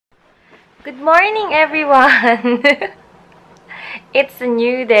Good morning, everyone! It's a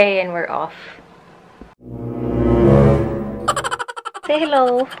new day and we're off. Say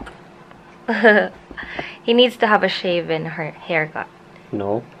hello! He needs to have a shave and her haircut.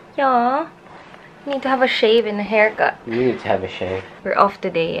 No. Yeah. You need to have a shave and a haircut. You need to have a shave. We're off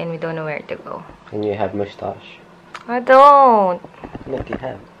today and we don't know where to go. And you have mustache. I don't! Look, you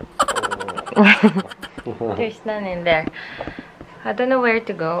have. There's none in there. I don't know where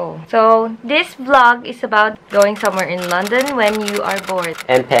to go. So, this vlog is about going somewhere in London when you are bored.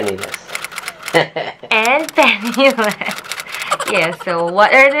 And penniless. And penniless. Yeah, so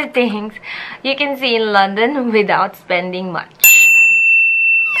what are the things you can see in London without spending much?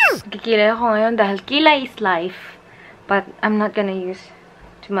 Kikilay ako ngayon dahil kilay is life. But I'm not gonna use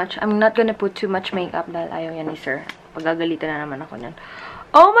too much. I'm not gonna put too much makeup dahil ayaw yan ni sir. Pagagalitan na naman ako niyan.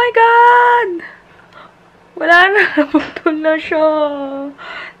 Oh my God! Wala na. Putol na siya.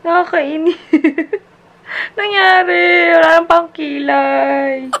 Nakakainis. Nangyari. Wala nang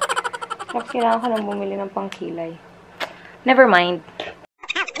pangkilay. Bakit kailangan ka nang bumili ng pangkilay? Never mind.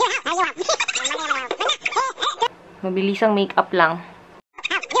 Mabilisang makeup lang.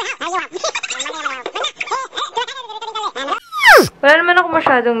 Wala naman ako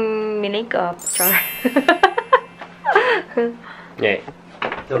masyadong makeup. Char. Yeah.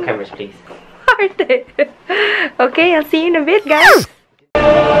 No cameras, please. Okay, I'll see you in a bit, guys.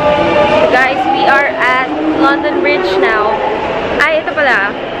 Guys, we are at London Bridge now. Ay, ito pala.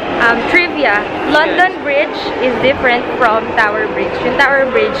 Trivia. London Bridge is different from Tower Bridge. Yung Tower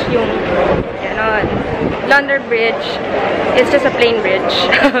Bridge, yung ganon. London Bridge is just a plain bridge.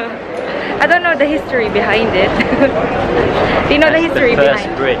 I don't know the history behind it. Do you know the history behind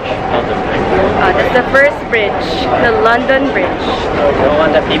it? Bridge, London Bridge. Oh, that's the first bridge, the London Bridge. The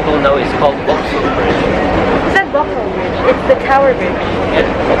one that people know is called Vauxhall Bridge. Is that Vauxhall Bridge? It's the Tower Bridge. Yeah,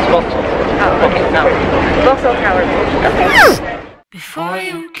 it's Vauxhall. Oh, okay. Now. Vauxhall Tower Bridge. Okay. Before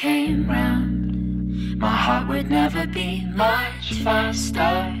you came round, my heart would never beat much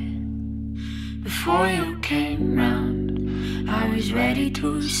faster. Before you came round, I was ready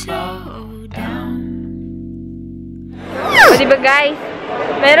to slow down. So, diba guys?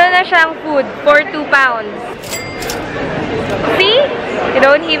 Meron na siyang food for £2. See? You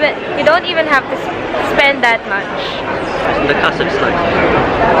don't even have to spend that much. The custard slice.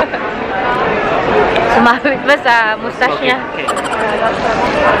 Sumabit ba sa mustache niya? Okay.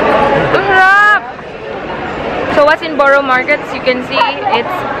 Ang sarap! So what's in Borough Market? You can see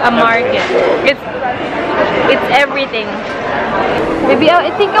it's a market. It's everything. Maybe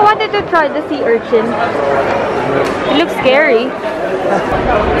I think I wanted to try the sea urchin. It looks scary.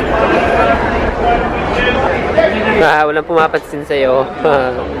 Walang pumapansin sa'yo.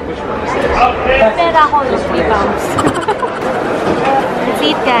 Pera ako ng £3. Let's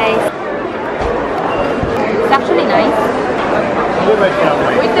eat, guys. It's actually nice.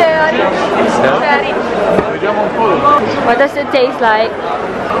 What does it taste like?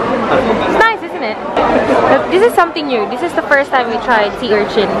 It's nice, isn't it? This is something new. This is the first time we tried sea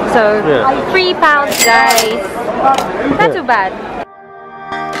urchin. So, £3, guys. Not too bad.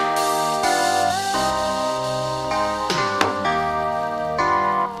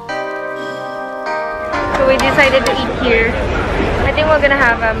 So we decided to eat here. I think we're gonna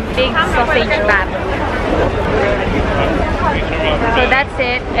have a big sausage bat. So that's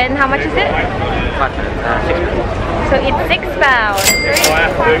it. And how much is it? So it's £6.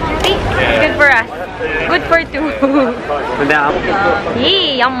 See? Good for us. Good for two.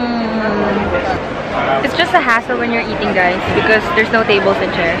 Yum! It's just a hassle when you're eating, guys, because there's no tables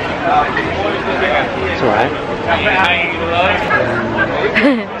and chairs. It's alright.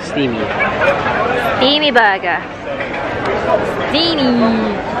 Steamy. Steamy burger. Steamy.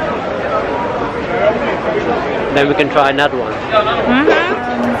 Then we can try another one.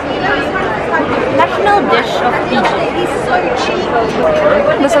 National dish of Fiji.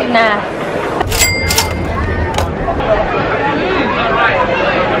 Busog na.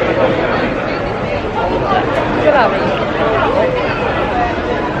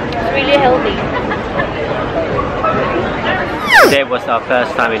 It's really healthy. Today was our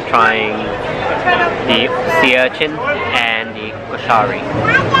first time in trying the sea urchin and the koshari.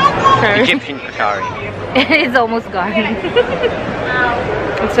 Egyptian koshari. It's almost gone.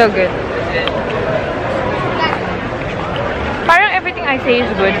 It's so good. Parang everything I say is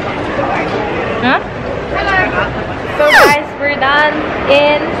good. Huh? So guys, we're done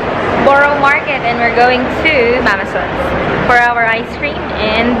in Borough Market and we're going to Mamasons for our ice cream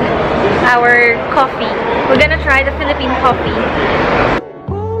and our coffee. We're gonna try the Philippine coffee.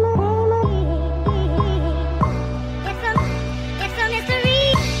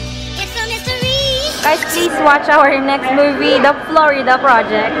 Guys, please watch our next movie, The Florida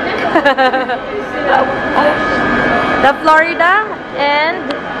Project. The Florida and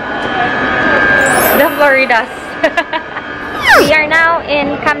the Floridas. We are now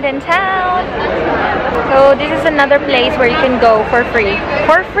in Camden Town. So this is another place where you can go for free.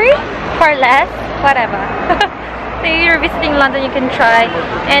 For free? For less? Whatever. So if you're visiting London, you can try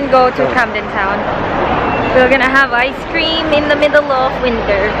and go to Camden Town. We're gonna have ice cream in the middle of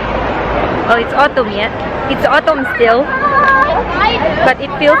winter. Well, it's autumn yet. It's autumn still. But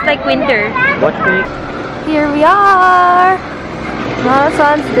it feels like winter. Watch me. Here we are!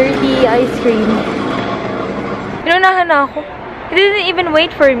 Mamasons Dirty Ice Cream. Pinunahan na ako. It didn't even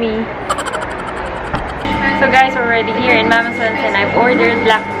wait for me. So guys, we're already here in Mamasons and I've ordered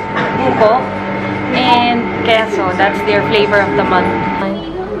black buko and queso. That's their flavor of the month.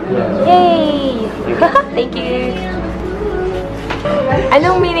 Yay! Thank you!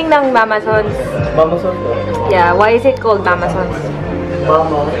 Anong meaning ng Mamasons? Mamasons? Yeah, why is it called Mamasons?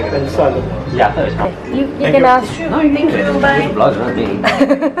 Mama and son. Yeah. You can ask. No, you think it's blood, not me.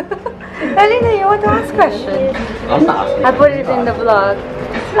 Alina, you want to ask questions? I'm not asking. I put it in the vlog.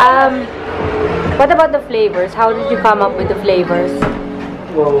 What about the flavors? How did you come up with the flavors?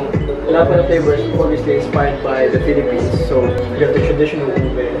 Well, a lot of the flavors obviously inspired by the Philippines. So you have the traditional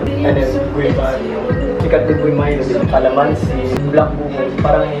ube, and then guiba, sikat din guimay, calamansi, black buko.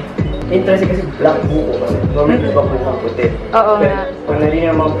 Parang interesting kasi black buko kasi normally iba buko puti. Oo nga. Pag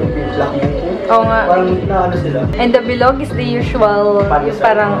narinig naman black buko, Oo nga. parang naano sila. And the bilog is the usual, yung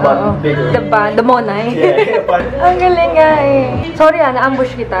parang, the monay. Yeah, Ang galing nga eh. Sorry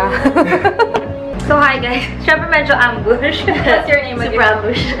na-ambush kita. So hi guys, syempre medyo ambush. What's your name again? Super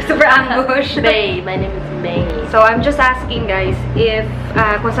ambush. Super ambush. May. My name is May. So I'm just asking guys if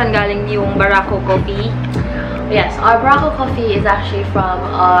kung saan galing yung Barako coffee. Yes, our Barako coffee is actually from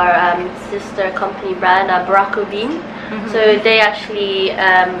our sister company brand, Barako Bean. So they actually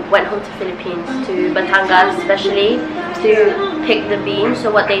went home to Philippines, to Batangas especially, to pick the bean. So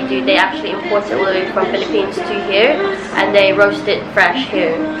what they do, they actually import it all the way from Philippines to here, and they roast it fresh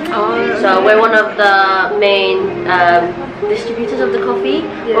here. Oh, so we're one of the main distributors of the coffee.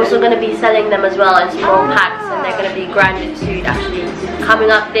 Yeah. Also going to be selling them as well in small packs, and they're going to be grinded soon, actually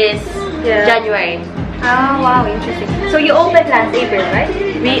coming up this January. Oh wow, interesting. So you opened last April, right?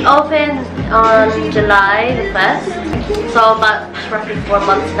 We opened on July the 1st, so about roughly 4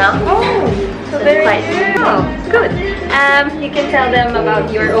 months now. Oh, so very quite oh, good. You can tell them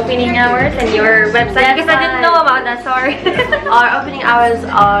about your opening hours and your website because I didn't know about that. Sorry. Our opening hours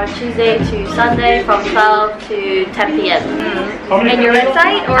are Tuesday to Sunday from 12 to 10 p.m. And your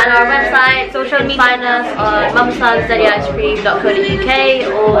website or And our website, social media? find us on mamasonsdirtyice.co.uk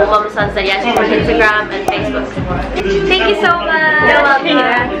or Mamasons Dirty Ice Cream on Instagram and Facebook. Thank you so much. You're welcome.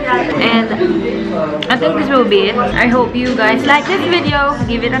 And I think this will be it. I hope you guys like this video.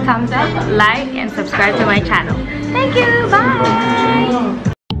 Give it a thumbs up, like, and subscribe to my channel. Thank you. Bye.